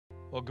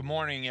Well, good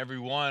morning,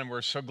 everyone.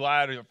 We're so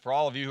glad for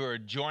all of you who are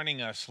joining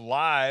us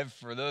live.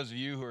 For those of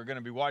you who are going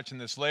to be watching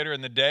this later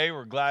in the day,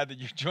 we're glad that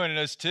you're joining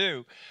us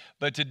too.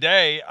 But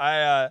today,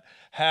 I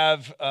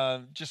have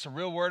just a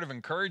real word of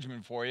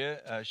encouragement for you.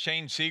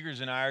 Shane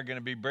Seegers and I are going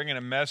to be bringing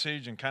a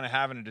message and kind of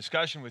having a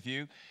discussion with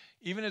you.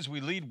 Even as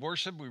we lead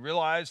worship, we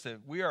realize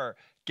that we are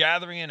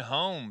gathering in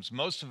homes.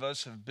 Most of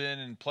us have been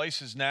in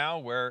places now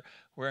where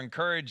we're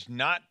encouraged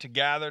not to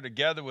gather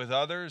together with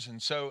others. And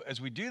so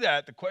as we do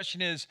that, the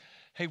question is,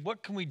 hey,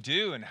 what can we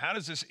do? And how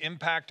does this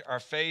impact our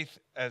faith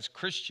as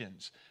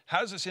Christians? How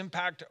does this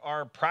impact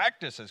our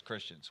practice as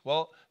Christians?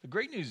 Well, the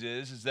great news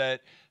is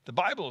that the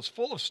Bible is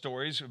full of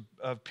stories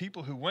of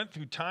people who went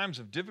through times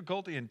of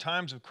difficulty and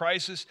times of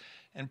crisis,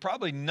 and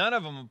probably none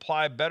of them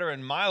apply better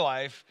in my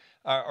life,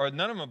 or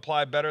none of them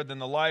apply better than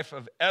the life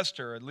of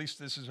Esther. At least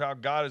this is how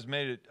God has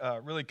made it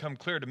really come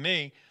clear to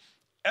me.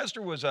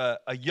 Esther was a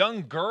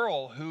young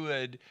girl who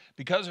had,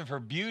 because of her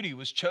beauty,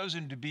 was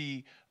chosen to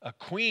be a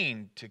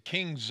queen to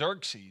King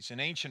Xerxes in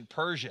ancient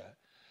Persia.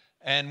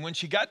 And when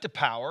she got to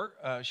power,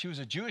 she was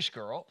a Jewish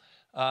girl.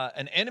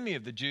 An enemy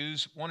of the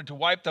Jews wanted to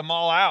wipe them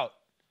all out.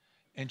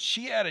 And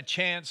she had a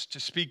chance to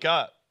speak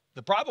up.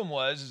 The problem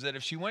was that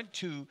if she went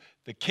to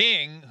the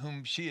king,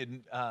 whom she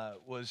had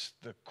was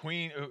the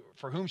queen,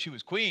 for whom she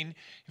was queen,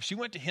 if she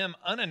went to him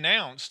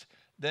unannounced,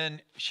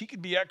 then she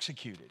could be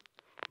executed.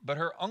 But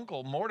her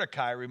uncle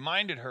Mordecai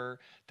reminded her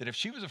that if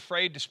she was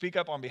afraid to speak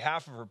up on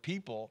behalf of her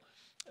people,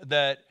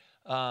 that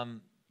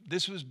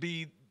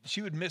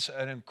she would miss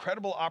an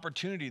incredible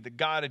opportunity that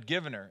God had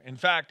given her. In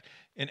fact,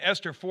 in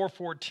Esther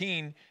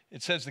 4:14,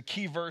 it says the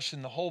key verse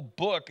in the whole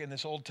book, in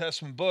this Old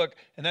Testament book,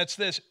 and that's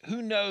this: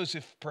 who knows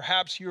if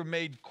perhaps you're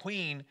made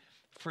queen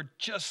for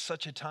just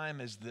such a time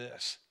as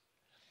this?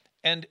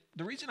 And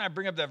the reason I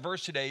bring up that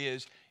verse today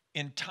is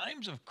in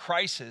times of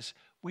crisis,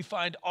 we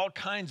find all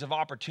kinds of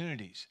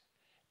opportunities.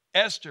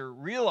 Esther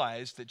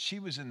realized that she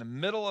was in the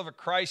middle of a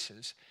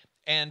crisis,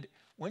 and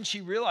when she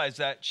realized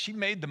that, she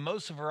made the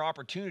most of her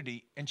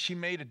opportunity, and she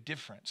made a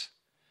difference.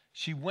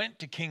 She went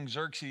to King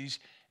Xerxes,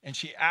 and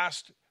she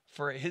asked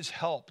for his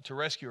help to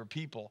rescue her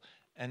people,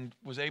 and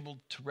was able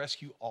to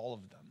rescue all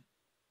of them.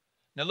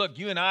 Now look,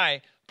 you and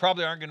I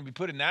probably aren't going to be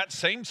put in that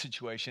same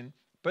situation,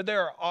 but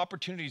there are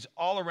opportunities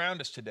all around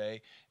us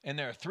today, and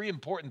there are three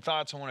important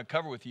thoughts I want to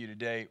cover with you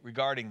today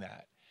regarding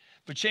that.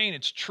 But Shane,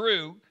 it's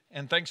true,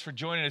 and thanks for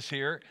joining us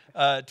here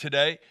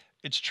today.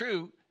 It's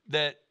true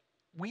that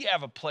we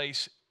have a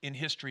place in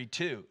history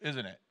too,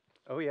 isn't it?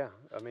 Oh, yeah.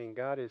 I mean,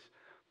 God has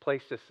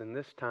placed us in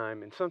this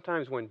time. And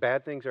sometimes when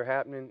bad things are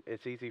happening,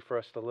 it's easy for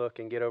us to look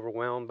and get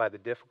overwhelmed by the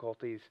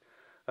difficulties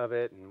of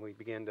it. And we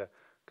begin to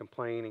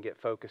complain and get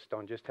focused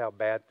on just how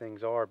bad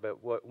things are.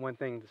 But one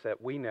thing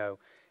that we know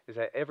is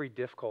that every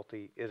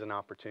difficulty is an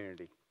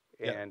opportunity.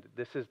 Yeah. And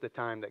this is the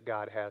time that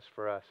God has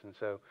for us. And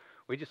so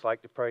we just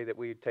like to pray that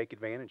we take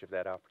advantage of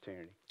that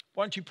opportunity.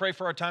 Why don't you pray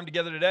for our time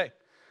together today?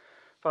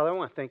 Father, I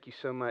want to thank you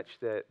so much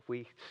that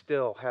we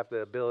still have the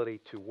ability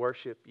to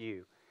worship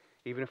you.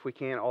 Even if we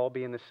can't all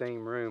be in the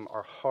same room,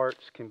 our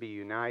hearts can be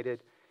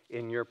united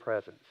in your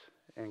presence.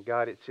 And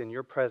God, it's in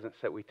your presence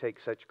that we take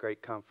such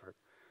great comfort,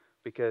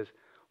 because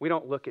we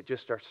don't look at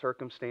just our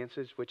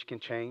circumstances, which can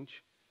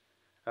change.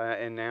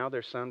 And now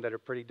there's some that are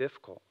pretty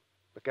difficult.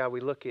 But God,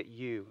 we look at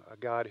you, a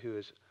God who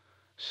is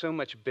so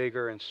much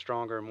bigger and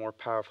stronger and more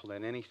powerful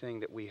than anything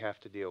that we have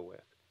to deal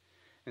with.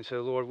 And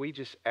so, Lord, we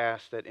just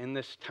ask that in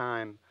this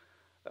time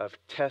of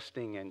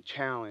testing and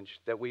challenge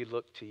that we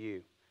look to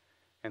you,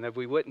 and that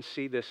we wouldn't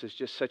see this as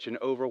just such an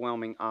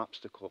overwhelming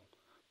obstacle,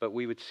 but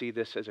we would see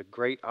this as a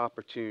great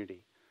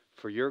opportunity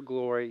for your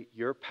glory,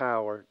 your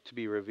power to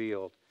be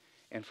revealed,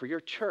 and for your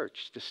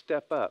church to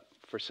step up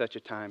for such a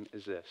time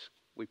as this.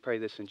 We pray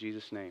this in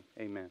Jesus' name.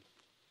 Amen.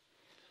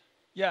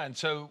 Yeah, and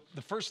so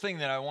the first thing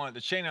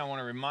that Shane and I want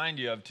to remind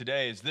you of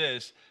today is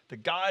this: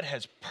 that God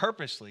has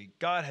purposely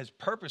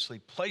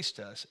placed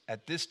us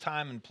at this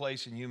time and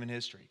place in human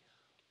history.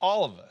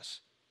 All of us.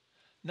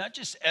 Not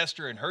just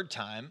Esther in her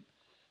time,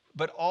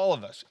 but all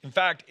of us. In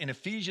fact, in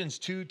Ephesians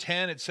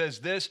 2:10, it says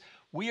this: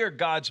 we are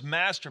God's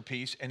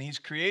masterpiece, and he's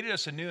created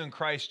us anew in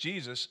Christ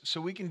Jesus so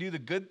we can do the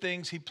good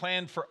things he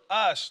planned for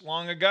us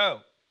long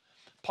ago.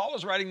 Paul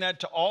was writing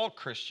that to all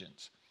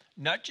Christians,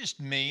 not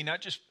just me,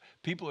 not just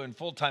people in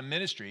full-time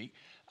ministry.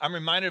 I'm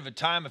reminded of a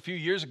time a few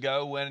years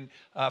ago when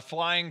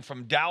flying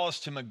from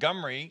Dallas to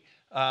Montgomery,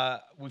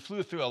 we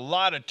flew through a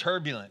lot of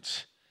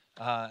turbulence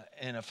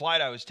in a flight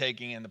I was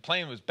taking, and the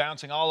plane was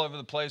bouncing all over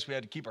the place. We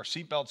had to keep our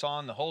seatbelts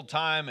on the whole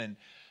time, and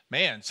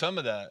man, some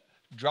of the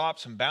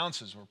drops and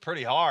bounces were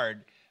pretty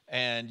hard,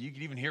 and you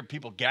could even hear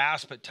people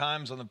gasp at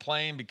times on the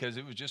plane because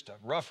it was just a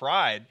rough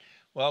ride.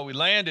 Well, we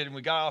landed and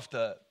we got off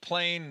the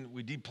plane,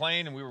 we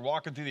deplaned, and we were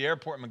walking through the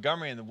airport in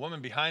Montgomery, and the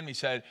woman behind me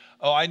said,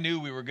 "Oh, I knew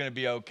we were going to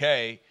be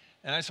okay."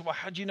 And I said, "Well,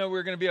 how'd you know we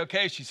were going to be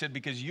okay?" She said,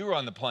 "Because you were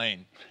on the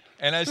plane."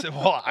 And I said,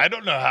 "Well, I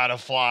don't know how to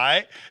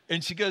fly."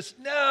 And she goes,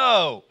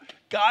 "No,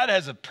 God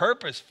has a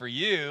purpose for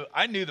you.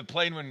 I knew the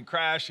plane wouldn't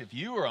crash if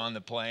you were on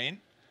the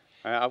plane."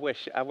 I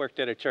wish I worked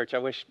at a church. I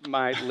wish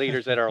my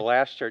leaders at our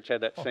last church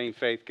had that same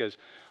faith, because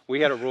We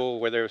had a rule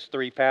where there was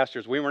 3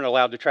 pastors. We weren't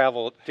allowed to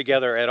travel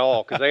together at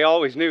all because they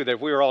always knew that if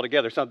we were all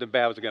together, something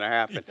bad was going to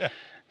happen. Yeah.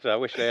 So I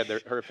wish they had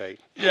her faith.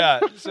 Yeah.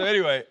 So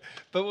anyway,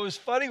 but what was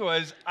funny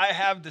was I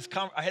had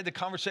the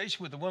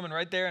conversation with the woman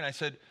right there, and I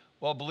said,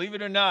 "Well, believe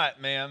it or not,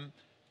 ma'am,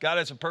 God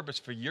has a purpose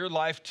for your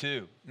life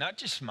too, not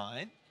just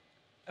mine."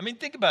 I mean,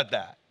 think about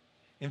that.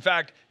 In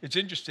fact, it's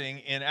interesting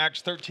in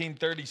Acts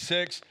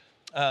 13:36.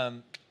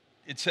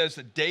 It says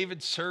that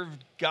David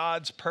served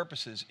God's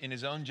purposes in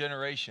his own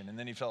generation, and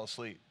then he fell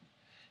asleep.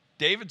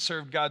 David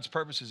served God's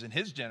purposes in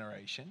his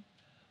generation.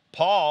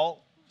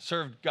 Paul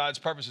served God's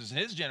purposes in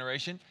his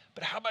generation.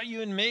 But how about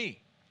you and me?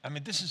 I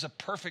mean, this is a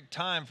perfect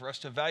time for us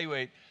to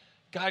evaluate,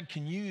 God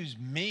can use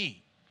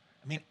me.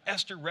 I mean,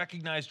 Esther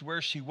recognized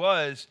where she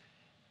was,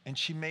 and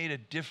she made a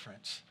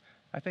difference.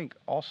 I think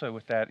also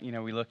with that,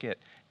 we look at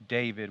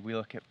David, we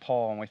look at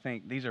Paul, and we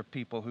think these are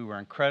people who were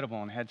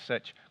incredible and had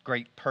such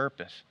great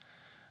purpose.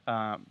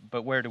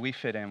 But where do we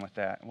fit in with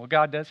that? Well,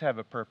 God does have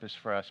a purpose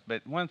for us.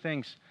 But one of the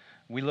things,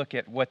 we look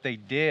at what they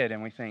did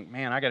and we think,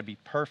 man, I got to be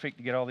perfect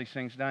to get all these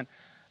things done.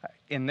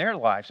 In their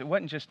lives, it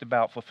wasn't just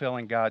about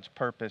fulfilling God's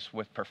purpose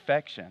with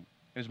perfection.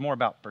 It was more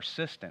about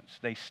persistence.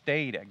 They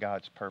stayed at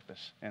God's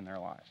purpose in their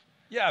lives.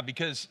 Yeah,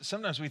 because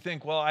sometimes we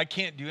think, well, I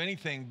can't do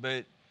anything,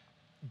 but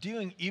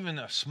doing even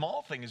a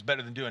small thing is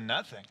better than doing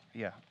nothing.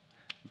 Yeah,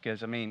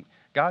 because,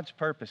 God's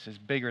purpose is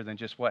bigger than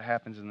just what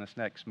happens in this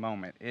next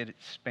moment. It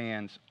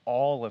spans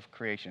all of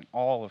creation,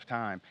 all of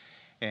time.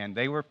 And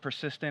they were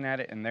persistent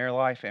at it in their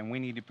life, and we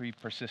need to be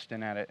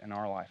persistent at it in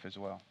our life as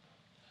well.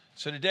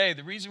 So today,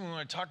 the reason we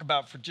want to talk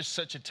about for just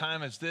such a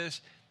time as this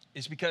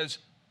is because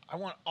I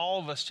want all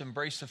of us to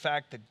embrace the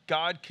fact that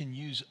God can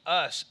use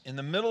us in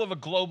the middle of a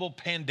global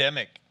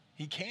pandemic.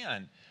 He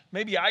can.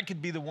 Maybe I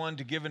could be the one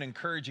to give an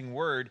encouraging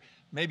word.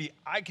 Maybe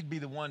I could be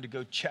the one to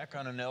go check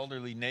on an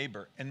elderly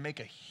neighbor and make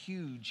a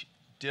huge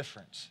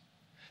difference.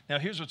 Now,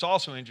 here's what's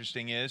also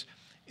interesting is,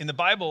 in the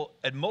Bible,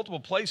 at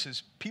multiple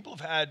places, people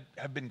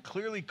have been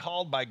clearly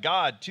called by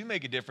God to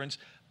make a difference,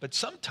 but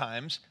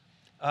sometimes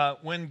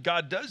when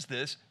God does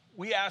this,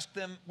 we ask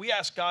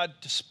God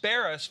to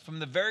spare us from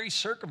the very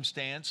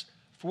circumstance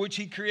for which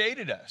he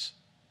created us.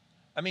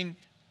 I mean,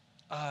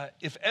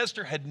 if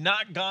Esther had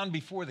not gone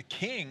before the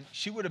king,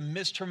 she would have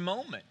missed her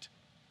moment.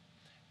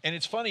 And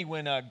it's funny,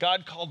 when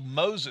God called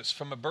Moses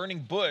from a burning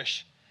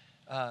bush,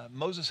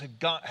 Moses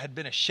had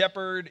been a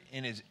shepherd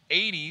in his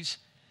 80s,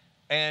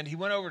 and he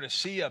went over to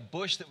see a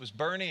bush that was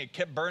burning. It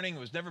kept burning. It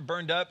was never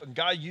burned up, and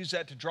God used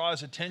that to draw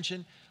his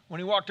attention. When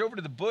he walked over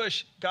to the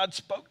bush, God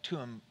spoke to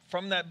him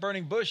from that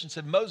burning bush and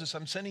said, "Moses,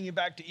 I'm sending you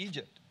back to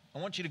Egypt. I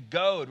want you to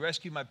go and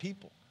rescue my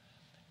people."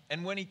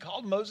 And when he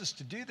called Moses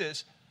to do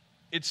this,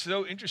 it's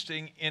so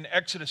interesting. In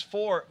Exodus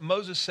 4,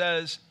 Moses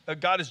says,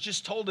 God has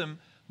just told him,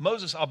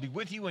 "Moses, I'll be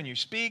with you when you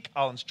speak.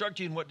 I'll instruct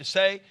you in what to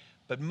say."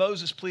 But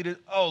Moses pleaded,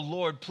 "Oh,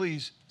 Lord,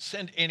 please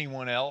send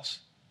anyone else."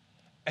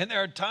 And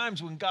there are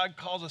times when God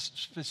calls us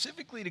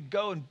specifically to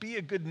go and be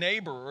a good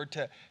neighbor or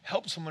to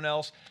help someone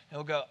else. And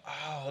we'll go,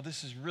 "Oh,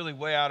 this is really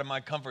way out of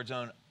my comfort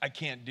zone. I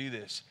can't do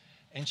this."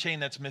 And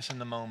Shane, that's missing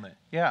the moment.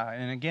 Yeah,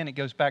 and again, it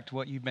goes back to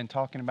what you've been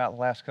talking about the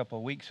last couple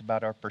of weeks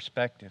about our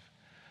perspective.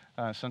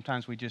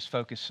 Sometimes we just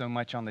focus so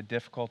much on the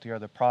difficulty or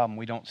the problem,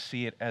 we don't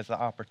see it as the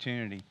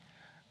opportunity.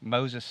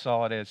 Moses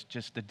saw it as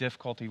just the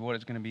difficulty, what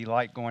it's going to be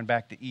like going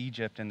back to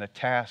Egypt and the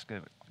task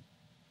of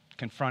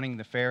confronting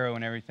the Pharaoh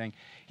and everything.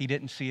 He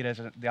didn't see it as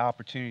the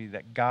opportunity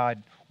that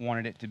God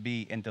wanted it to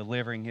be in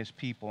delivering his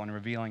people and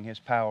revealing his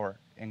power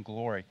and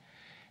glory.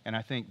 And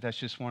I think that's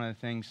just one of the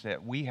things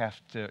that we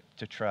have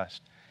to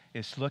trust,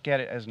 is look at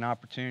it as an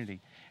opportunity.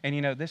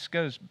 And this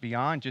goes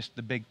beyond just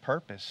the big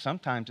purpose.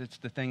 Sometimes it's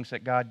the things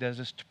that God does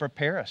is to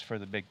prepare us for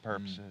the big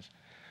purposes.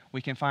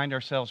 We can find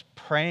ourselves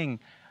praying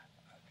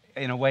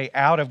in a way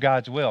out of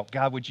God's will.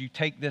 God, would you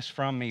take this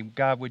from me?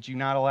 God, would you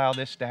not allow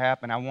this to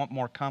happen? I want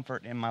more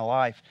comfort in my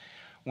life.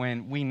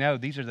 When we know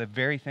these are the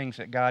very things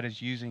that God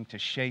is using to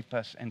shape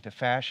us and to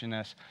fashion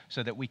us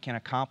so that we can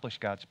accomplish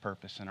God's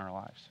purpose in our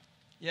lives.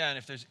 Yeah, and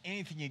if there's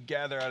anything you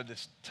gather out of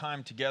this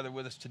time together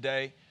with us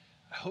today,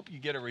 I hope you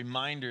get a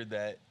reminder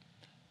that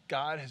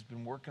God has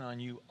been working on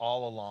you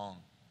all along,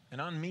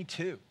 and on me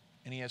too,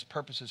 and he has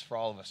purposes for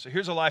all of us. So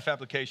here's a life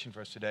application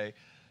for us today.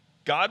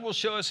 God will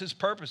show us his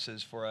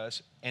purposes for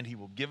us, and he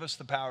will give us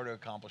the power to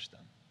accomplish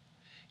them.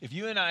 If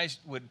you and I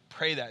would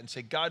pray that and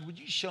say, "God, would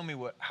you show me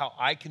how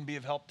I can be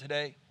of help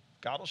today?"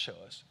 God will show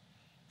us.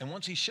 And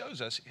once he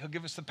shows us, he'll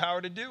give us the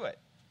power to do it.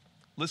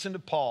 Listen to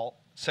Paul,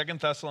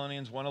 2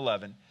 Thessalonians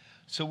 1:11.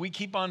 "So we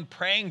keep on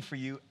praying for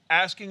you,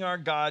 asking our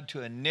God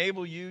to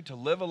enable you to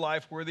live a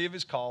life worthy of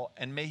his call,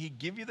 and may he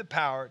give you the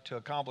power to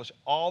accomplish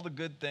all the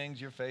good things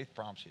your faith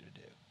prompts you to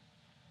do."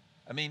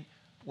 I mean,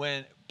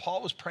 when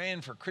Paul was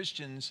praying for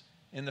Christians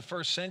in the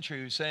first century,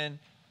 he was saying,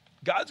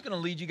 God's going to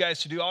lead you guys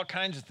to do all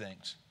kinds of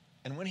things.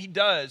 And when he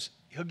does,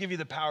 he'll give you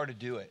the power to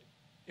do it.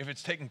 If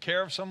it's taking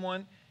care of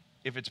someone,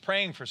 if it's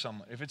praying for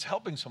someone, if it's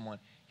helping someone,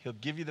 he'll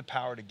give you the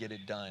power to get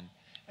it done.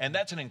 And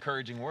that's an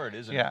encouraging word,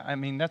 isn't it? Yeah,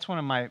 that's one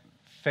of my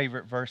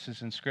favorite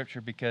verses in Scripture,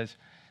 because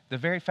the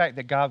very fact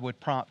that God would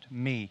prompt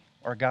me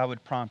or God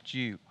would prompt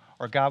you,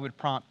 or God would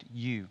prompt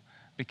you,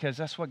 because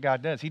that's what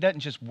God does. He doesn't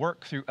just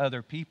work through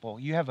other people.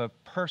 You have a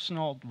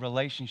personal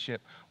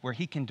relationship where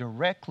he can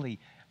directly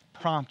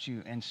prompt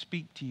you and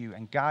speak to you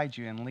and guide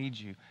you and lead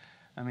you.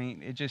 I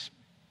mean,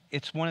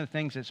 it's one of the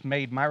things that's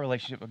made my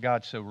relationship with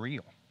God so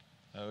real.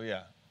 Oh,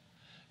 yeah.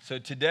 So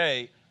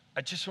today,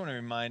 I just want to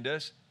remind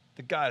us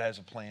that God has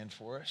a plan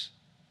for us,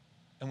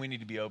 and we need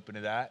to be open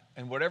to that.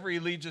 And whatever he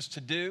leads us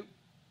to do,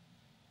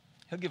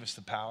 he'll give us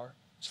the power.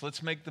 So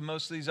let's make the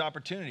most of these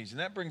opportunities. And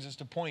that brings us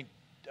to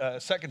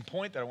second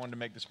point that I wanted to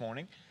make this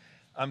morning.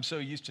 I'm so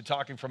used to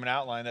talking from an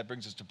outline, that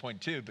brings us to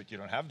point 2, but you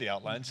don't have the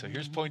outline, so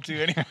here's point 2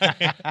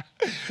 anyway.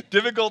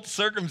 Difficult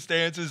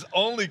circumstances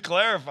only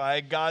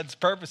clarify God's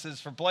purposes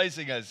for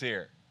placing us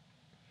here.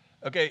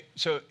 Okay,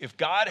 so if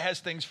God has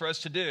things for us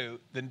to do,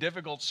 then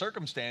difficult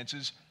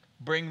circumstances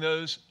bring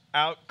those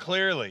out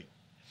clearly.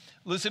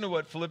 Listen to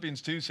what Philippians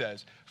 2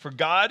 says. For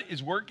God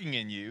is working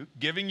in you,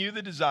 giving you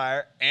the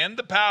desire and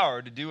the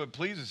power to do what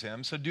pleases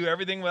him. So do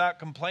everything without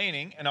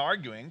complaining and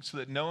arguing so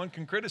that no one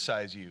can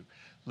criticize you.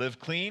 Live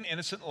clean,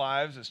 innocent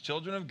lives as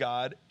children of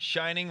God,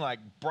 shining like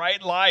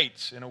bright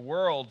lights in a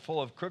world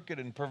full of crooked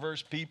and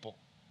perverse people.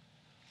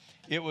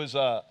 It was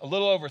a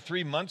little over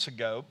 3 months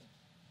ago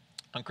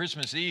on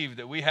Christmas Eve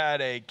that we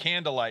had a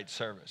candlelight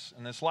service.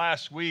 And this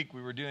last week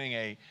we were doing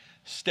a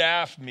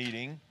staff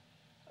meeting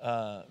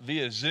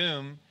via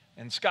Zoom.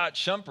 And Scott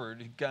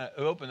Shumpert,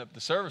 who opened up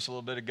the service a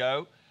little bit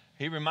ago,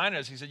 he reminded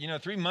us, he said,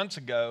 3 months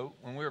ago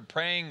when we were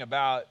praying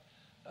about,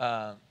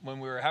 when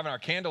we were having our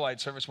candlelight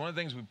service, one of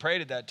the things we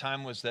prayed at that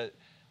time was that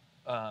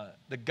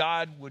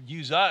God would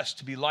use us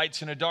to be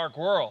lights in a dark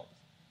world.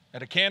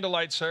 At a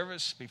candlelight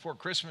service before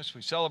Christmas,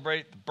 we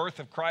celebrate the birth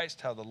of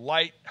Christ,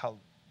 how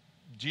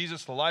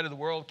Jesus, the light of the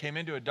world, came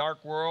into a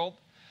dark world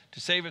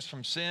to save us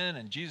from sin.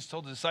 And Jesus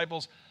told the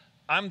disciples,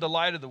 I'm the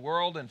light of the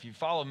world, and if you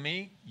follow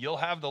me, you'll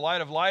have the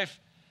light of life.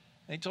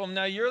 And he told them,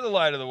 now you're the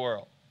light of the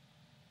world.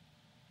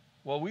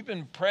 Well, we've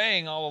been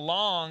praying all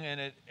along, and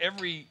at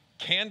every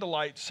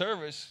candlelight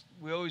service,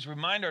 we always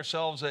remind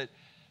ourselves that,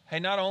 hey,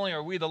 not only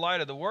are we the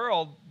light of the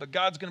world, but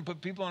God's going to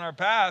put people in our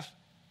path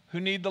who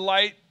need the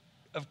light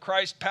of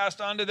Christ passed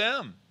on to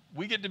them.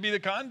 We get to be the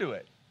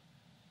conduit.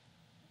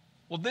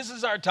 Well, this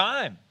is our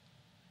time.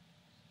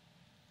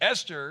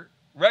 Esther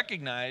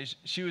recognized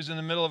she was in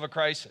the middle of a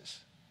crisis,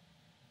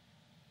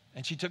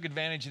 and she took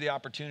advantage of the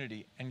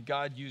opportunity, and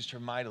God used her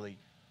mightily.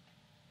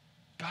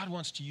 God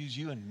wants to use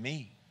you and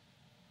me.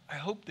 I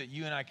hope that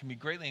you and I can be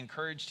greatly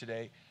encouraged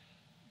today.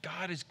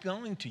 God is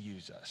going to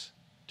use us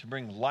to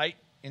bring light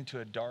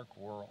into a dark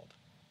world.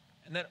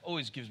 And that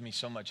always gives me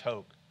so much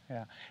hope.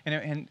 Yeah.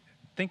 And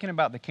thinking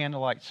about the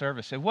candlelight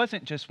service, it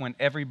wasn't just when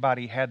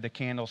everybody had the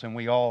candles and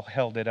we all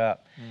held it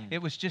up.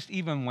 It was just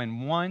even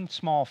when one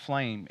small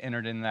flame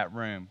entered in that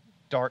room,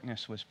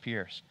 darkness was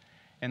pierced.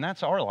 And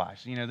that's our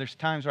lives. There's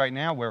times right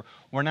now where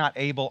we're not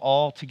able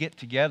all to get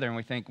together and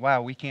we think,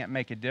 wow, we can't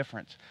make a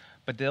difference.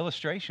 But the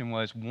illustration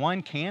was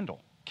one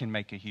candle can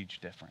make a huge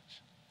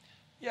difference.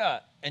 Yeah,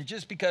 and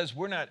just because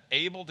we're not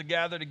able to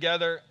gather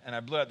together, and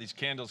I blew out these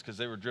candles because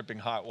they were dripping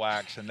hot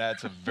wax, and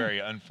that's a very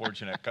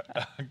unfortunate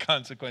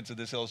consequence of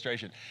this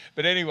illustration.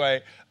 But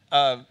anyway,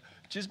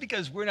 just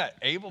because we're not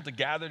able to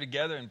gather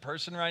together in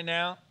person right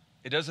now,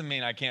 it doesn't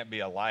mean I can't be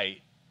a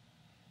light.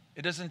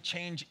 It doesn't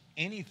change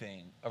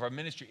anything of our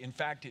ministry. In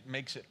fact, it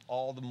makes it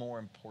all the more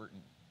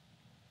important.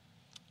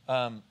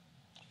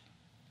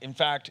 In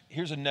fact,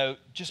 here's a note.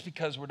 Just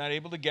because we're not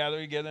able to gather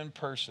together in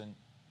person,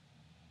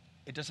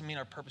 it doesn't mean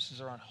our purposes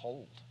are on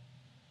hold.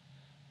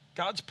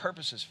 God's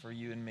purposes for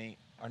you and me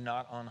are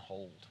not on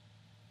hold.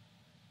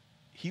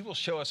 He will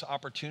show us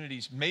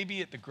opportunities,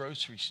 maybe at the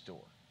grocery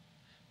store,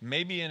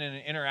 maybe in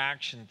an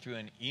interaction through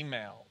an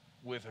email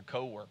with a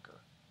coworker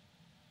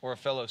or a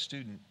fellow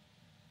student,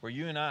 where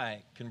you and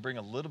I can bring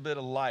a little bit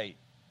of light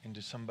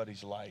into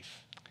somebody's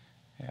life.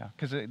 Yeah,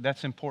 because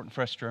that's important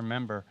for us to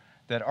remember,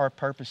 that our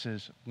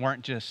purposes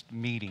weren't just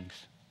meetings.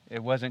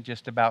 It wasn't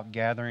just about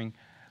gathering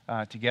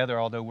together,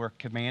 although we're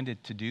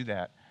commanded to do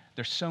that.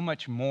 There's so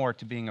much more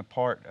to being a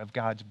part of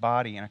God's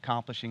body and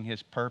accomplishing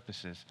his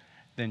purposes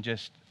than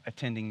just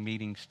attending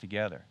meetings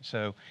together.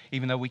 So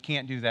even though we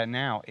can't do that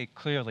now, it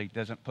clearly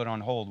doesn't put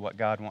on hold what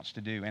God wants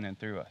to do in and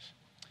through us.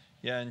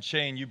 Yeah, and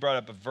Shane, you brought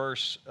up a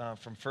verse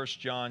from 1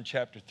 John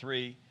chapter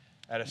 3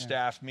 at a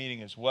staff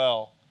meeting as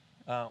well.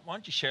 Why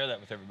don't you share that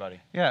with everybody?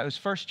 Yeah, it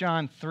was 1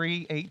 John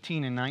 3,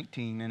 18 and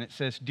 19, and it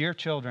says, Dear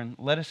children,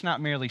 let us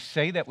not merely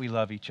say that we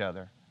love each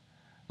other.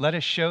 Let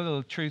us show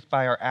the truth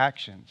by our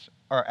actions.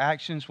 Our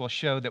actions will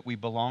show that we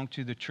belong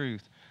to the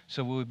truth,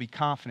 so we will be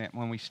confident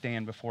when we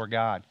stand before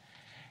God.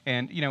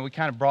 And, we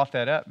kind of brought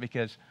that up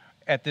because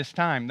at this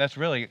time, that's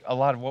really a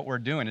lot of what we're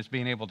doing is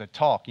being able to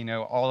talk.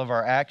 All of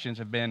our actions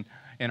have been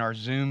in our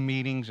Zoom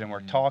meetings, and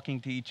we're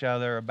talking to each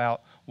other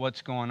about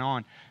what's going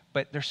on.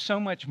 But there's so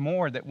much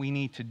more that we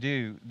need to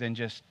do than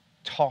just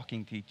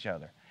talking to each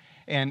other.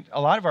 And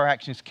a lot of our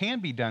actions can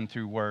be done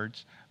through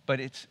words, but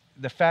it's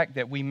the fact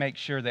that we make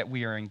sure that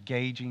we are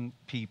engaging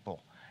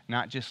people,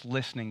 not just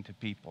listening to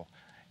people.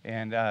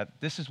 And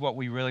this is what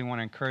we really want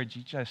to encourage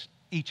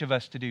each of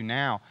us to do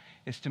now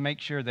is to make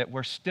sure that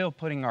we're still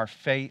putting our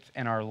faith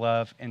and our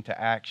love into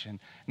action,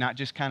 not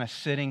just kind of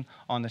sitting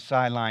on the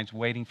sidelines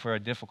waiting for a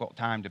difficult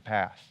time to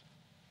pass.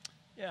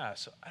 Yeah,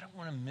 so I don't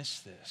want to miss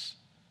this.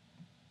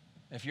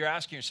 If you're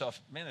asking yourself,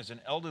 man, there's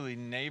an elderly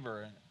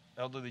neighbor, an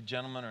elderly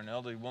gentleman or an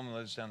elderly woman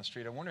lives down the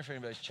street, I wonder if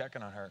anybody's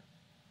checking on her.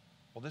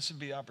 Well, this would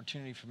be the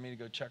opportunity for me to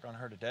go check on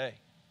her today.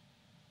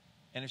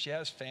 And if she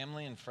has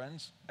family and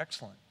friends,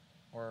 excellent.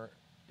 Or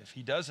if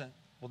he doesn't,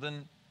 well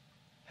then,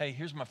 hey,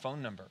 here's my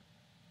phone number.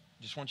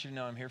 Just want you to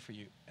know I'm here for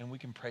you, and we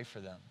can pray for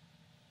them.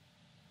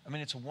 I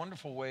mean, it's a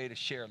wonderful way to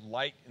share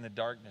light in the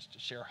darkness, to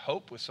share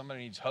hope with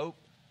somebody who needs hope,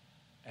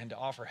 and to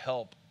offer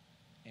help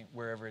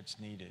wherever it's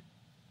needed.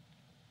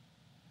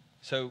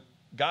 So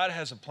God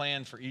has a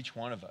plan for each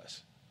one of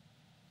us.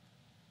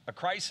 A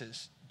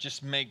crisis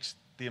just makes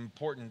the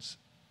importance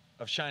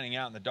of shining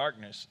out in the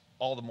darkness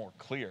all the more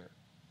clear.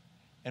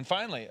 And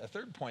finally, a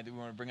third point that we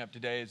want to bring up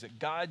today is that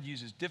God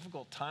uses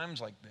difficult times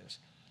like this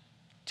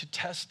to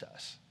test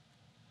us.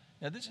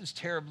 Now, this is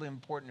terribly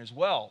important as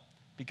well,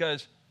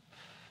 because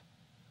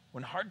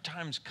when hard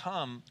times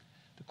come,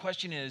 the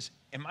question is,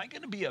 am I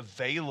going to be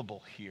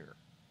available here?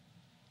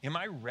 Am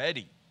I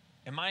ready?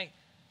 Am I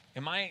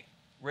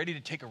ready to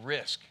take a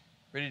risk,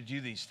 ready to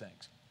do these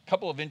things? A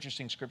couple of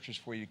interesting scriptures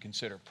for you to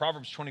consider.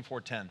 Proverbs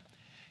 24:10.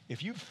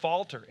 If you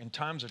falter in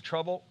times of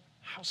trouble,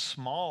 how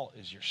small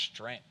is your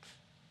strength?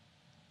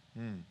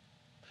 1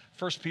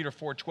 Peter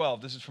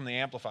 4:12. This is from the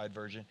Amplified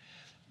Version.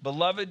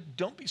 Beloved,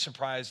 don't be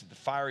surprised at the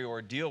fiery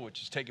ordeal which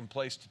has taken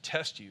place to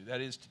test you, that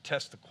is, to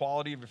test the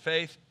quality of your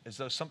faith, as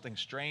though something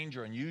strange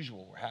or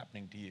unusual were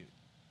happening to you.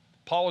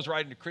 Paul was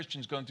writing to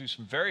Christians going through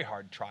some very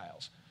hard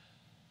trials.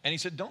 And he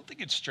said, don't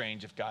think it's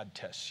strange if God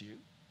tests you.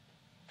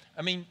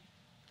 I mean,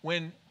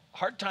 when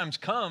hard times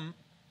come,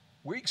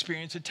 we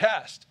experience a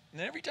test.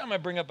 And every time I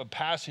bring up a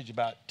passage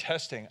about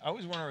testing, I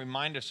always want to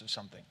remind us of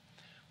something.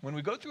 When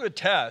we go through a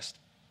test,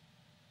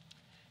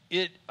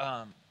 it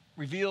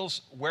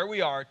reveals where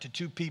we are to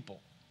two people,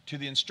 to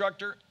the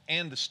instructor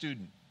and the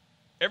student.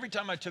 Every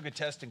time I took a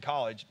test in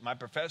college, my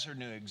professor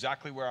knew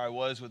exactly where I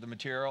was with the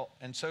material,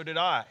 and so did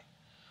I.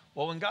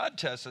 Well, when God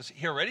tests us,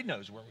 he already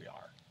knows where we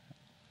are.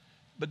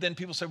 But then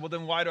people say, well,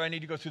 then why do I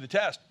need to go through the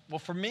test? Well,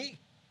 for me,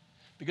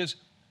 because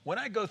when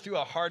I go through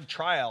a hard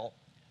trial,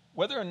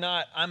 whether or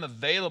not I'm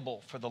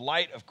available for the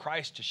light of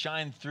Christ to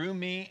shine through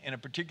me in a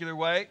particular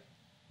way,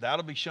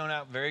 that'll be shown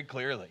out very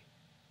clearly.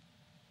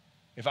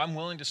 If I'm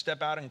willing to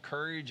step out in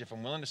courage, if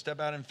I'm willing to step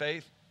out in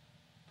faith,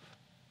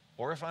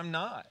 or if I'm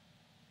not.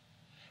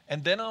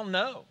 And then I'll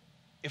know.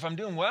 If I'm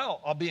doing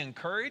well, I'll be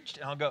encouraged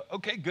and I'll go,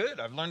 okay, good,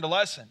 I've learned a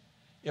lesson.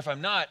 If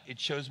I'm not, it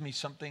shows me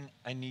something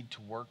I need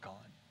to work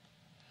on.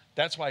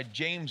 That's why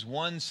James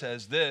 1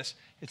 says this.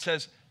 It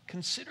says,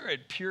 consider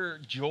it pure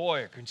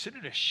joy, or consider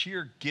it a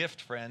sheer gift,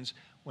 friends,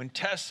 when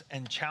tests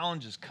and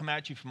challenges come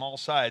at you from all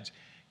sides.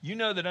 You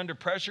know that under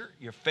pressure,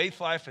 your faith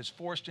life is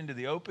forced into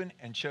the open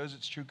and shows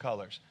its true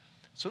colors.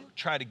 So don't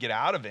try to get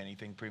out of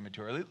anything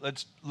prematurely.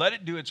 Let's let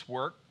it do its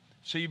work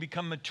so you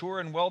become mature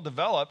and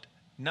well-developed,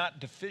 not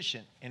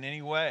deficient in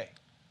any way.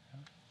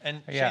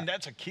 And Shane,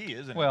 that's a key,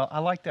 isn't it? Well, I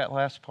like that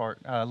last part.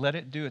 Let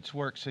it do its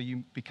work so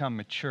you become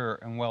mature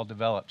and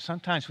well-developed.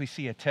 Sometimes we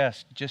see a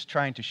test just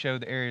trying to show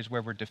the areas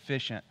where we're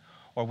deficient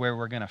or where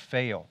we're going to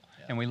fail.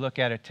 Yeah. And we look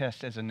at a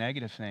test as a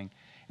negative thing.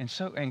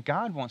 And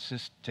God wants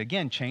us to,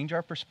 again, change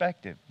our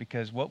perspective,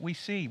 because what we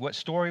see, what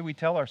story we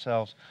tell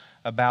ourselves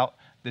about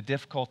the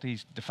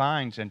difficulties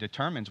defines and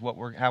determines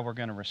how we're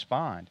going to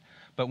respond.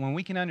 But when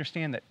we can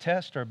understand that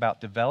tests are about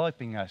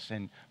developing us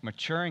and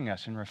maturing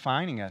us and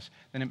refining us,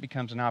 then it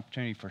becomes an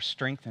opportunity for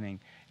strengthening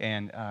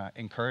and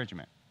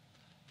encouragement.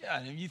 Yeah,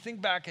 and if you think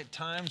back at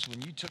times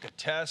when you took a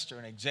test or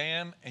an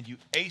exam and you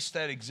aced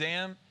that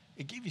exam,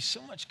 it gave you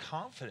so much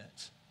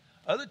confidence.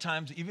 Other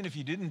times, even if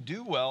you didn't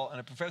do well and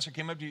a professor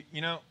came up to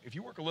you, if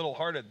you work a little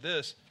hard at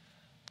this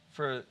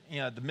for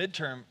the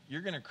midterm,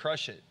 you're going to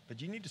crush it.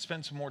 But you need to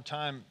spend some more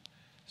time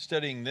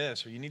studying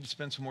this, or you need to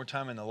spend some more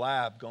time in the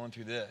lab going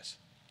through this.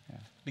 Yeah.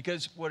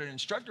 Because what an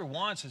instructor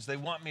wants is they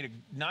want me to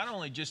not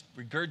only just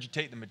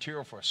regurgitate the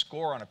material for a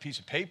score on a piece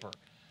of paper,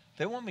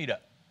 they want me to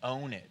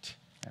own it.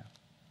 Yeah.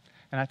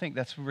 And I think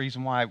that's the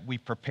reason why we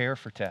prepare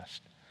for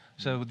tests,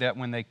 so that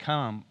when they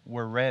come,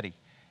 we're ready.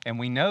 And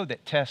we know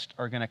that tests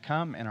are going to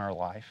come in our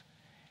life.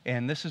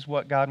 And this is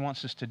what God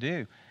wants us to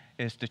do,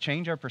 is to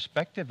change our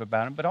perspective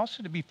about them, but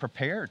also to be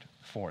prepared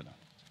for them.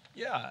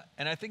 Yeah,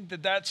 and I think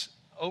that that's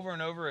over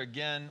and over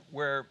again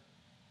where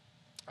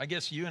I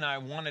guess you and I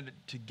wanted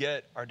to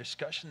get our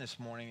discussion this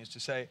morning, is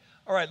to say,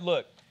 all right,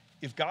 look,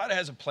 if God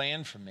has a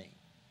plan for me,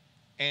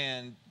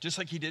 and just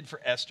like he did for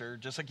Esther,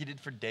 just like he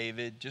did for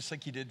David, just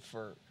like he did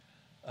for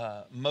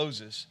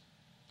Moses,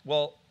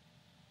 well,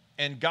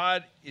 and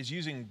God is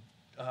using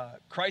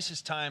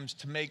crisis times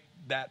to make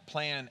that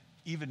plan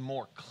even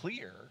more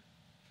clear,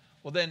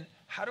 well then,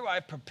 how do I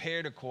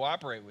prepare to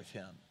cooperate with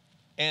him?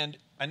 And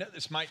I know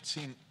this might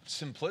seem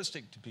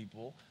simplistic to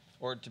people,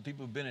 or to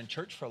people who've been in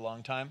church for a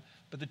long time,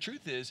 but the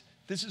truth is,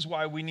 this is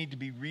why we need to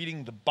be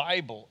reading the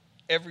Bible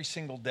every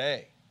single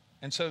day.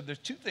 And so there's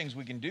two things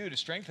we can do to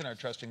strengthen our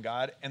trust in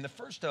God. And the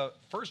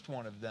first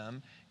one of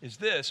them is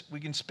this: we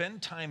can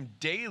spend time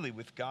daily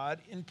with God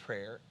in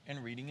prayer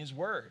and reading his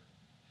word.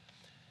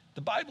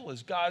 The Bible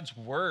is God's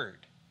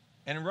word.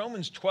 And in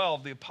Romans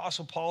 12, the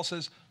Apostle Paul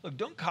says, look,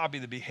 don't copy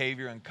the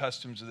behavior and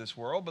customs of this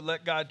world, but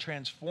let God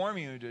transform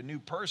you into a new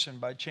person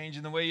by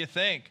changing the way you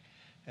think.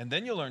 And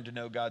then you'll learn to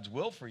know God's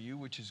will for you,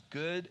 which is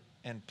good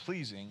and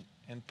pleasing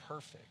and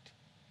perfect.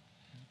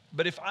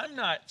 But if I'm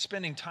not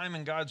spending time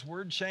in God's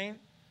word, Shane,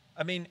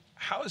 I mean,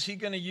 how is he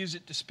going to use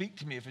it to speak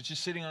to me if it's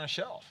just sitting on a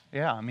shelf?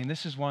 Yeah, I mean,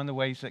 this is one of the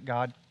ways that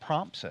God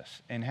prompts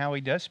us and how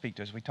he does speak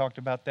to us. We talked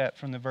about that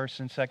from the verse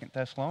in 2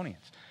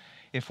 Thessalonians.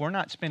 If we're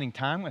not spending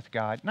time with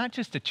God, not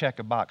just to check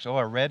a box, oh,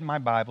 I read my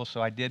Bible,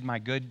 so I did my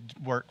good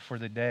work for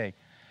the day.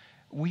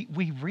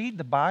 We read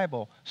the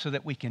Bible so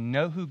that we can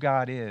know who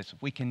God is.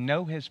 We can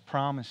know his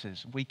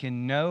promises. We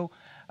can know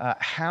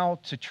how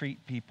to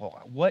treat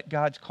people, what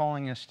God's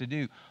calling us to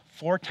do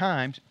 4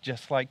 times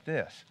just like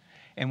this.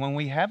 And when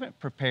we haven't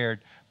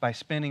prepared by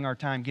spending our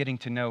time getting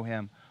to know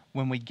him,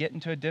 when we get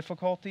into a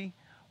difficulty,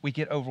 we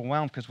get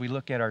overwhelmed because we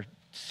look at our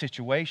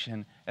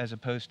situation as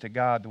opposed to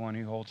God, the one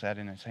who holds that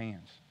in his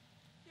hands.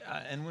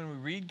 Yeah, and when we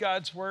read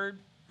God's word,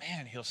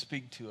 man, he'll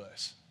speak to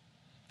us.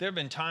 There have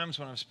been times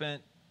when I've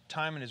spent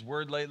time in his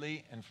word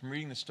lately, and from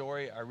reading the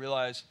story, I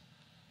realize,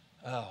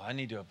 oh, I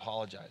need to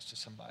apologize to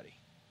somebody.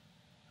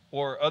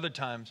 Or other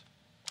times,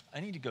 I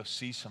need to go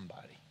see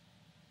somebody.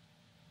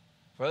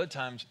 For other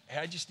times, hey,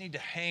 I just need to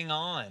hang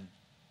on.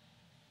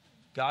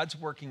 God's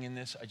working in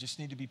this. I just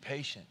need to be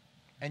patient.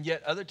 And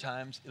yet other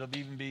times, it'll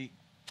even be,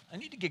 I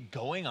need to get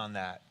going on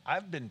that.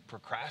 I've been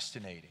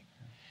procrastinating.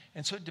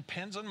 And so it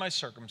depends on my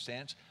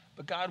circumstance,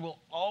 but God will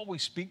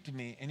always speak to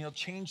me, and he'll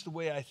change the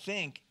way I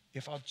think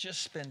if I'll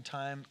just spend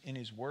time in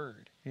his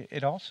word.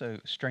 It also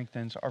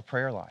strengthens our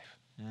prayer life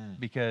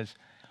because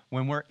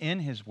when we're in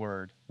his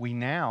word, we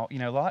now,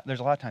 there's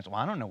a lot of times, well,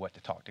 I don't know what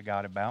to talk to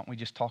God about. We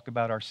just talk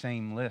about our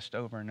same list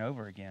over and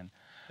over again.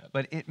 Yep.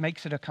 But it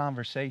makes it a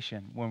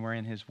conversation when we're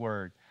in his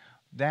word.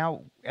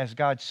 Now, as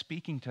God's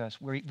speaking to us,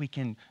 we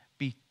can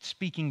be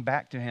speaking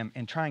back to him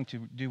and trying to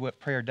do what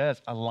prayer does,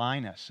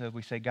 align us. So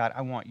we say, God,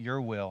 I want your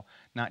will,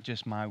 not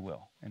just my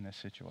will in this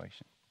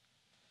situation.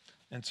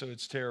 And so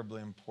it's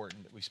terribly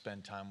important that we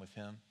spend time with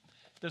him.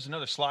 There's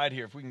another slide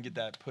here, if we can get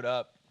that put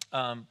up.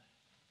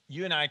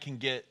 You and I can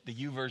get the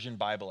YouVersion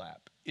Bible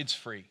app. It's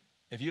free.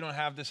 If you don't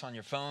have this on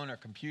your phone or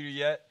computer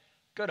yet,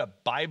 go to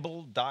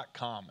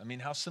Bible.com. I mean,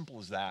 how simple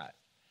is that?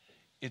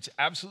 It's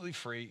absolutely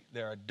free.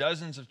 There are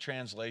dozens of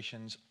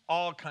translations,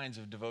 all kinds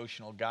of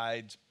devotional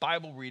guides,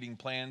 Bible reading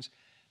plans.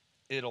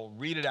 It'll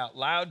read it out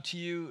loud to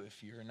you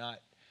if you're not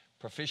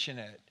proficient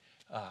at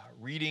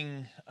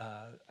reading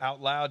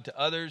out loud to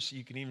others.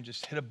 You can even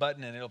just hit a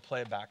button and it'll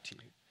play it back to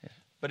you. Yeah.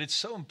 But it's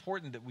so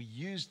important that we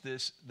use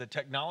the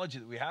technology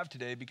that we have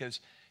today,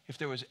 because if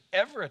there was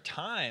ever a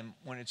time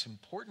when it's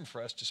important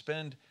for us to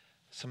spend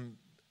some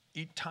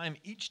time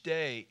each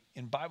day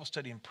in Bible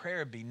study and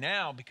prayer, it'd be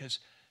now, because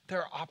there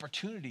are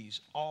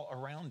opportunities all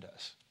around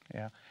us.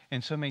 Yeah,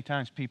 and so many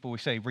times we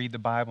say, read the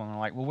Bible, and they're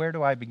like, well, where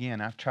do I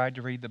begin? I've tried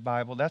to read the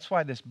Bible. That's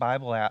why this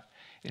Bible app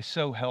is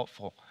so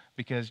helpful,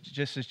 because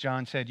just as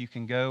John said, you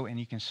can go and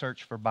you can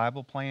search for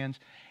Bible plans,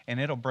 and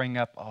it'll bring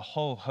up a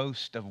whole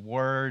host of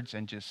words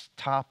and just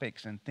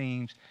topics and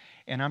themes.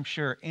 And I'm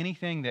sure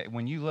anything that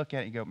when you look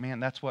at it, you go, man,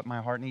 that's what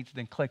my heart needs,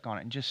 then click on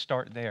it and just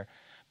start there,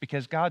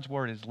 because God's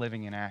word is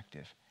living and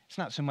active. It's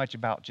not so much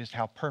about just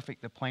how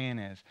perfect the plan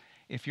is.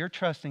 If you're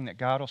trusting that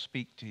God will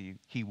speak to you,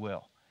 he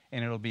will,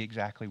 and it'll be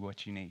exactly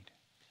what you need.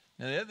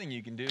 Now, the other thing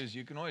you can do is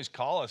you can always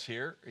call us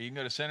here, or you can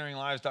go to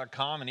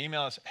centeringlives.com and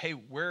email us, hey,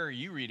 where are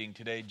you reading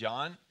today,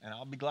 John? And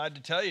I'll be glad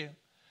to tell you.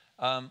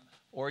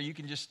 Or you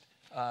can just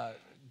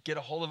get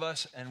a hold of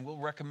us, and we'll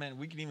recommend.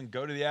 We can even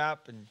go to the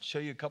app and show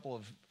you a couple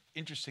of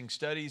interesting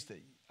studies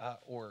that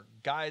or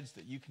guides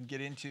that you can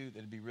get into that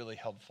would be really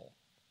helpful.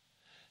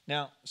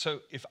 Now,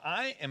 so if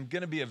I am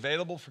going to be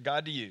available for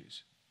God to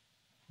use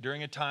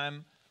during a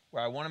time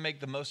where I want to make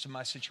the most of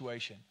my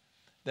situation,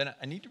 then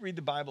I need to read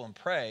the Bible and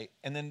pray.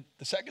 And then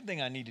the second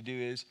thing I need to do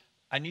is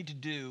I need to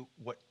do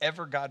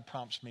whatever God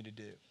prompts me to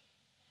do.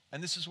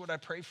 And this is what I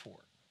pray for.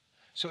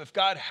 So if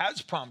God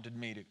has prompted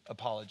me to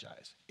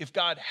apologize, if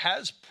God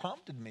has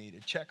prompted me to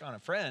check on a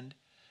friend,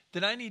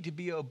 then I need to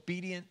be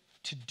obedient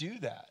to do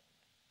that.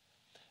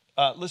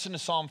 Listen to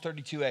Psalm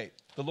 32:8.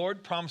 The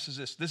Lord promises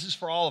this. This is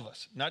for all of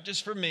us, not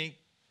just for me,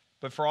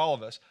 but for all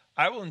of us.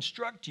 I will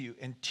instruct you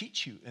and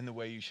teach you in the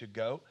way you should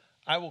go.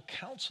 I will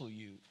counsel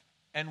you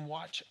and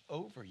watch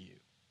over you.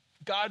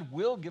 God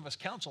will give us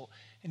counsel,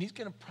 and he's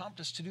going to prompt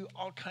us to do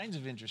all kinds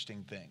of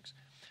interesting things.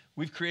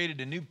 We've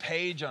created a new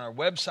page on our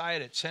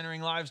website at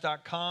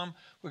centeringlives.com.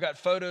 We've got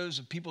photos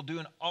of people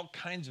doing all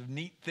kinds of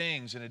neat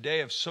things in a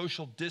day of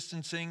social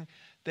distancing.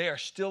 They are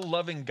still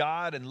loving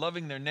God and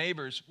loving their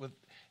neighbors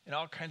in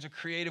all kinds of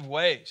creative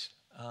ways.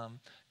 A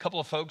couple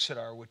of folks at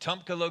our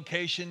Wetumpka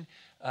location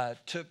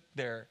took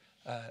their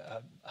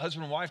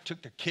husband and wife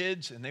took their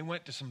kids, and they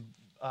went to some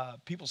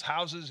people's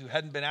houses who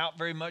hadn't been out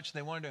very much.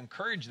 They wanted to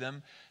encourage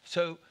them.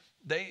 So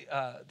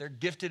they're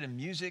gifted in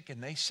music,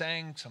 and they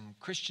sang some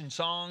Christian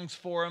songs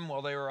for them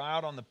while they were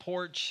out on the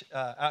porch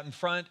out in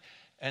front,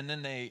 and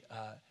then they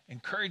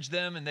encouraged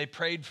them and they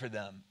prayed for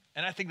them.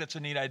 And I think that's a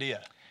neat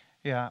idea.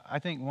 Yeah, I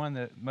think one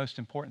of the most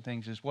important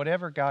things is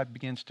whatever God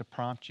begins to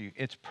prompt you,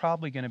 it's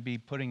probably going to be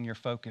putting your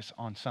focus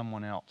on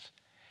someone else.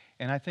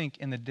 And I think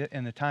in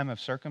the time of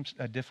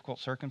difficult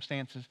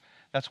circumstances,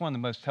 that's one of the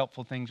most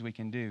helpful things we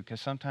can do, because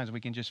sometimes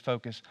we can just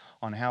focus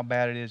on how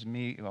bad it is,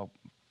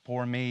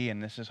 poor me,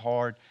 and this is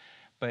hard.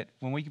 But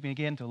when we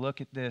begin to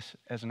look at this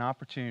as an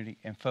opportunity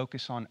and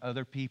focus on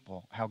other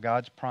people, how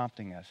God's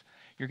prompting us,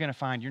 you're going to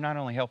find you're not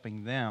only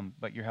helping them,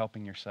 but you're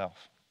helping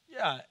yourself.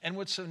 Yeah, and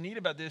what's so neat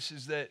about this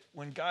is that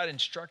when God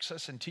instructs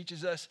us and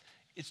teaches us,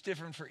 it's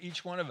different for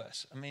each one of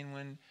us. I mean,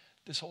 when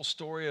this whole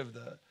story of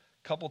the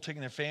couple taking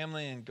their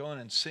family and going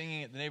and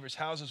singing at the neighbors'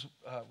 houses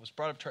was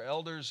brought up to our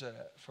elders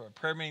for a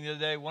prayer meeting the other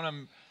day, one of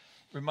them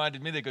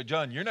reminded me, they go,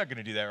 John, you're not going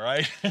to do that,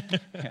 right?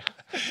 Yeah.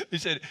 They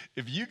said,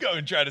 if you go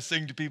and try to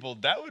sing to people,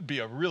 that would be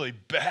a really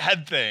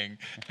bad thing.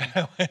 And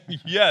I went,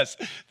 yes,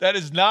 that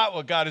is not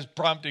what God is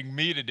prompting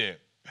me to do.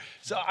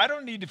 So I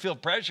don't need to feel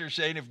pressure,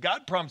 Shane. If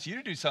God prompts you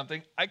to do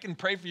something, I can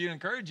pray for you and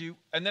encourage you.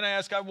 And then I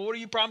ask God, well, what are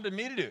you prompting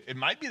me to do? It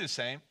might be the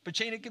same, but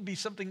Shane, it could be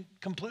something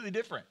completely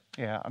different.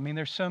 Yeah, I mean,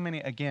 there's so many,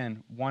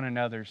 again, one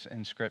another's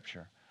in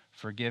Scripture.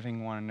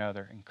 Forgiving one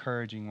another,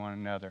 encouraging one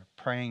another,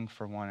 praying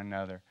for one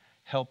another,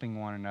 helping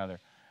one another,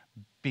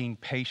 being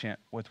patient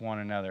with one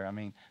another. I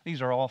mean,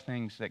 these are all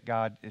things that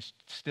God is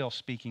still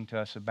speaking to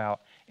us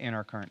about in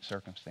our current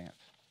circumstance.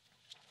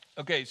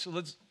 Okay, so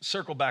let's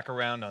circle back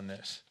around on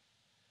this.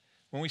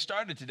 When we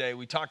started today,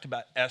 we talked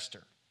about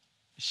Esther.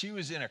 She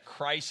was in a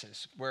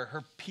crisis where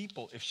her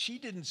people, if she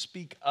didn't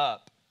speak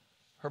up,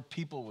 her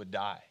people would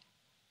die.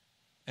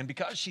 And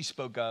because she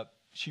spoke up,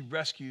 she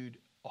rescued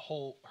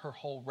her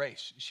whole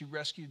race. She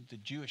rescued the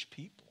Jewish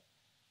people.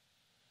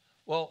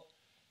 Well,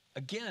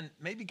 again,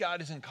 maybe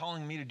God isn't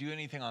calling me to do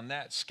anything on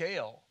that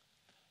scale,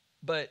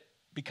 but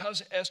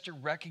because Esther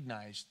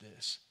recognized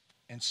this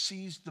and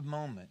seized the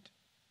moment,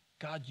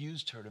 God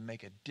used her to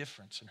make a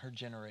difference in her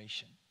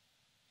generation.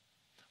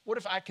 What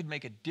if I could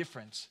make a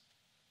difference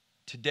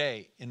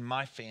today in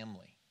my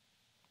family?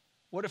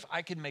 What if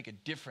I could make a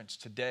difference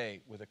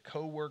today with a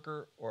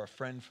coworker or a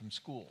friend from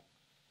school?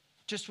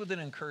 Just with an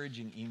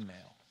encouraging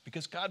email,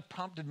 because God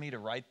prompted me to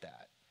write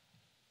that.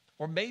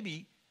 Or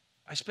maybe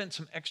I spent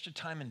some extra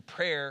time in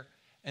prayer,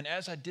 and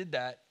as I did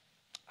that,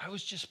 I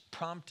was just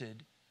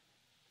prompted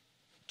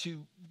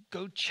to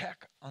go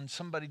check on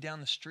somebody down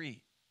the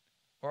street,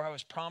 or I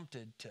was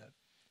prompted to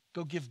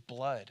go give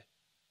blood.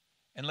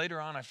 And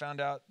later on, I found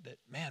out that,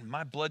 man,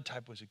 my blood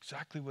type was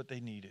exactly what they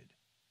needed.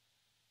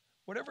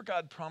 Whatever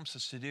God prompts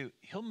us to do,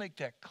 he'll make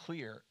that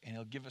clear, and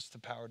he'll give us the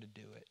power to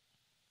do it.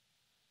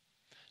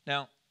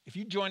 Now, if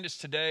you joined us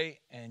today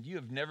and you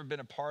have never been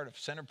a part of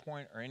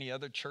Centerpoint or any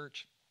other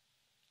church,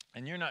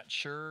 and you're not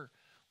sure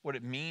what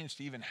it means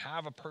to even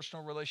have a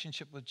personal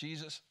relationship with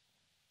Jesus,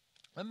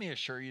 let me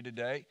assure you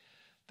today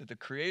that the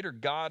Creator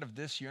God of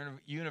this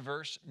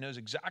universe knows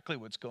exactly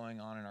what's going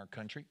on in our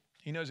country.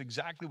 He knows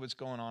exactly what's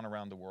going on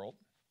around the world.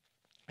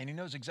 And he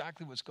knows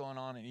exactly what's going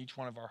on in each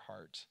one of our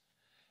hearts.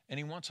 And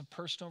he wants a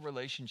personal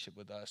relationship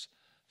with us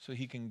so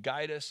he can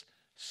guide us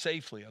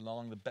safely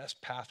along the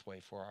best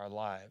pathway for our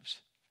lives.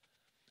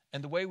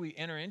 And the way we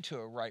enter into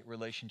a right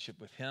relationship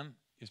with him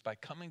is by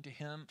coming to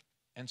him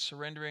and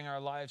surrendering our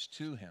lives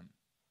to him.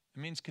 It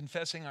means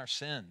confessing our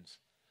sins,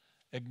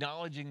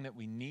 acknowledging that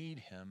we need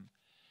him,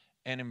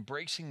 and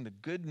embracing the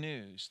good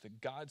news that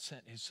God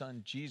sent his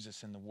son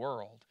Jesus in the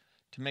world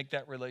to make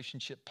that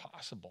relationship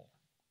possible.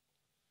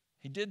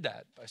 He did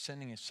that by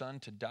sending his son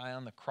to die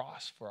on the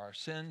cross for our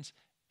sins,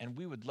 and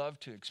we would love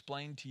to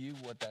explain to you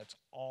what that's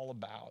all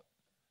about.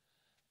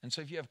 And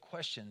so if you have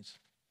questions,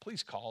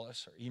 please call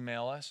us or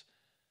email us.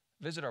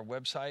 Visit our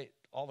website.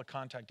 All the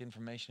contact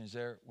information is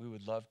there. We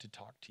would love to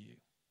talk to you.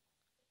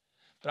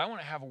 But I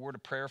want to have a word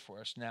of prayer for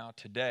us now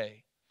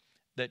today,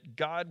 that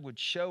God would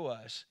show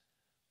us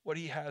what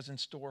he has in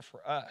store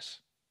for us,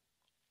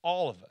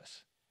 all of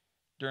us,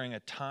 during a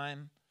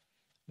time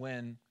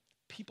when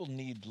people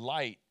need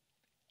light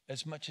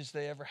as much as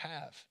they ever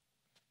have.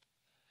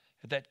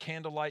 At that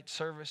candlelight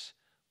service,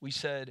 we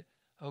said,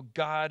 oh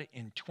God,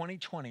 in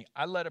 2020,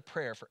 I led a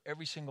prayer for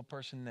every single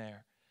person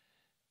there.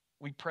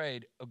 We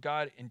prayed, oh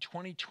God, in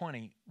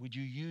 2020, would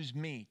you use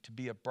me to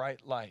be a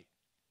bright light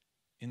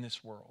in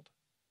this world?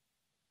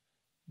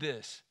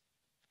 This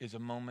is a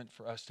moment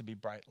for us to be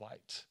bright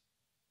lights.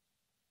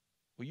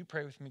 Will you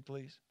pray with me,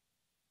 please?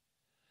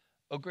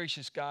 Oh,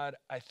 gracious God,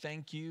 I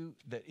thank you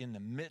that in the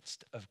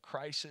midst of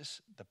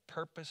crisis, the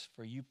purpose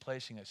for you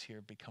placing us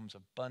here becomes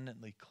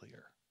abundantly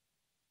clear.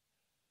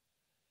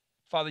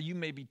 Father, you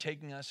may be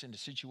taking us into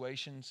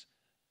situations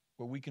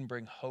where we can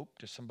bring hope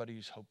to somebody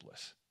who's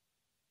hopeless.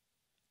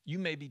 You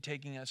may be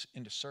taking us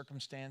into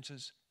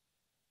circumstances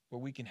where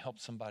we can help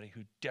somebody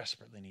who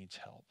desperately needs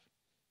help.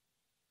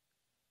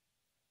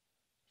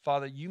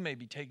 Father, you may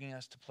be taking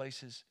us to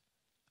places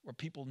where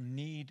people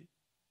need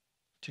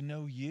to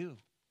know you.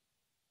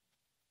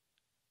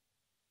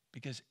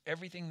 because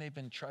everything they've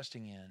been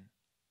trusting in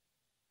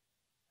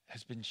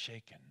has been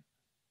shaken.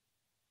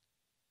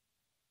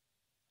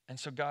 And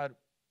so, God,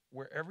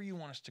 wherever you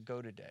want us to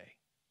go today,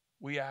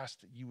 we ask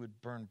that you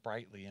would burn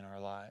brightly in our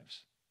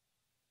lives.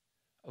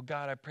 Oh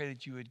God, I pray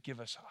that you would give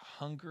us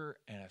a hunger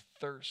and a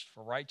thirst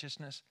for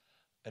righteousness,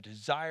 a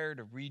desire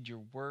to read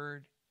your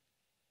word.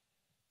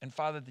 And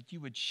Father, that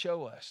you would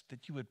show us,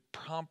 that you would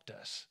prompt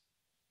us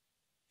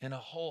in a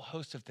whole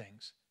host of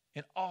things,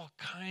 in all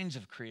kinds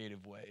of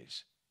creative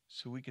ways,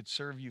 so we could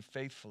serve you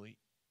faithfully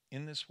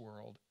in this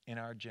world, in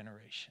our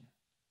generation.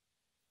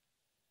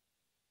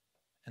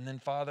 And then,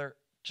 Father,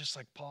 just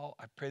like Paul,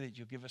 I pray that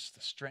you'll give us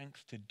the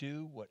strength to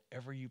do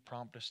whatever you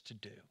prompt us to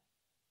do.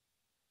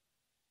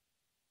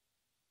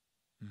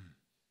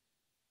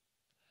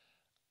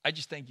 I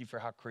just thank you for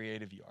how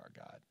creative you are,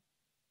 God.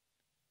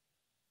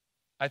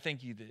 I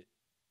thank you that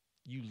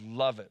you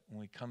love it when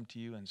we come to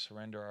you and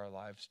surrender our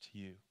lives to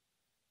you.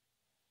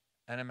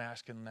 And I'm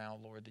asking now,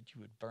 Lord, that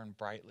you would burn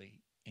brightly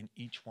in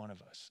each one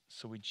of us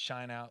so we'd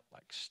shine out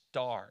like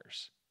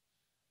stars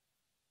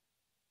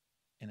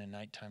in a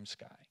nighttime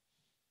sky.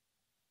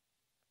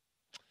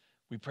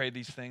 We pray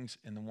these things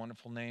in the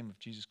wonderful name of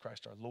Jesus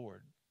Christ our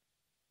Lord.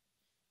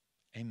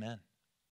 Amen.